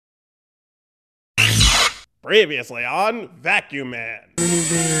Previously on Vacuum Man.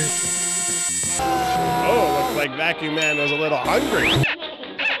 Oh, looks like Vacuum Man was a little hungry.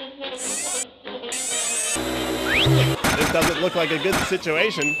 This doesn't look like a good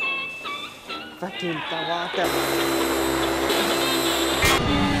situation.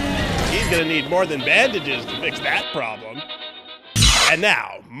 He's gonna need more than bandages to fix that problem. And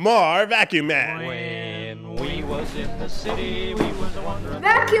now, more Vacuum Man. When we was in the city, we was wondering.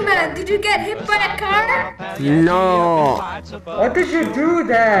 Vacuum Man, did you get hit by a car? No. What did you do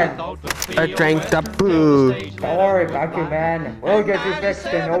then? I drank the poo. Don't worry, Vacuum Man. We'll get you fixed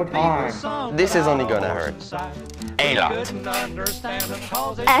in no time. This is only gonna hurt a lot.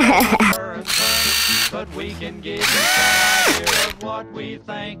 But we can give you some idea of what we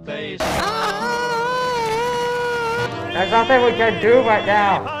think they There's nothing we can do right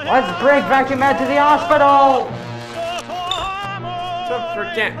now. Let's bring Vacuum Man to the hospital. Don't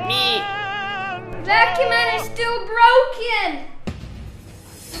forget me. Vacuum Man is still broken!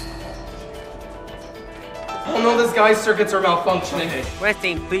 Oh no, this guy's circuits are malfunctioning.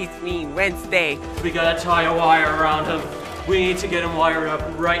 Wednesday, please mean Wednesday. We gotta tie a wire around him. We need to get him wired up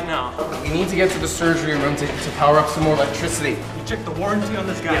right now. We need to get to the surgery room to power up some more electricity. You check the warranty on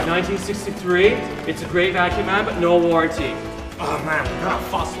this guy. Yeah, 1963. It's a great Vacuum Man, but no warranty. Oh man, we got a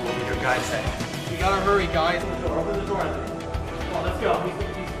fossil over here, guys. We gotta hurry, guys. Open the door. Come on, let's go. He's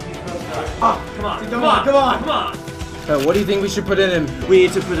come on. Come on. What do you think we should put in him? We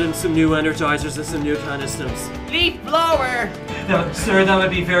need to put in some new energizers and some new canisters. Leaf blower. No, sir, that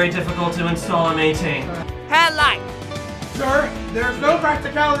would be very difficult to install and maintain. Headlight. Sir, there's no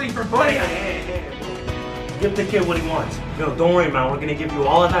practicality for putting Give the kid what he wants. No, don't worry, man. We're gonna give you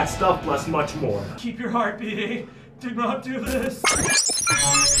all of that stuff plus much more. Keep your heart beating. Do not do this. Let's go.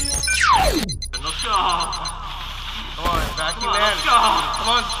 Come on, Vacuum Man. Let's go. Come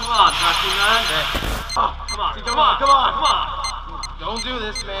on, Vacuum Man. Come on. Don't do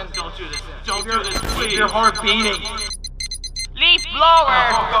this, man. Don't do this. Don't do this, please. Keep your heart beating. Leaf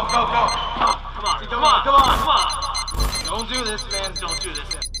blower. Go. Come on. Don't do this, man. Don't do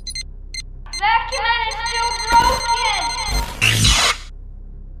this. Vacuum Man is still broken!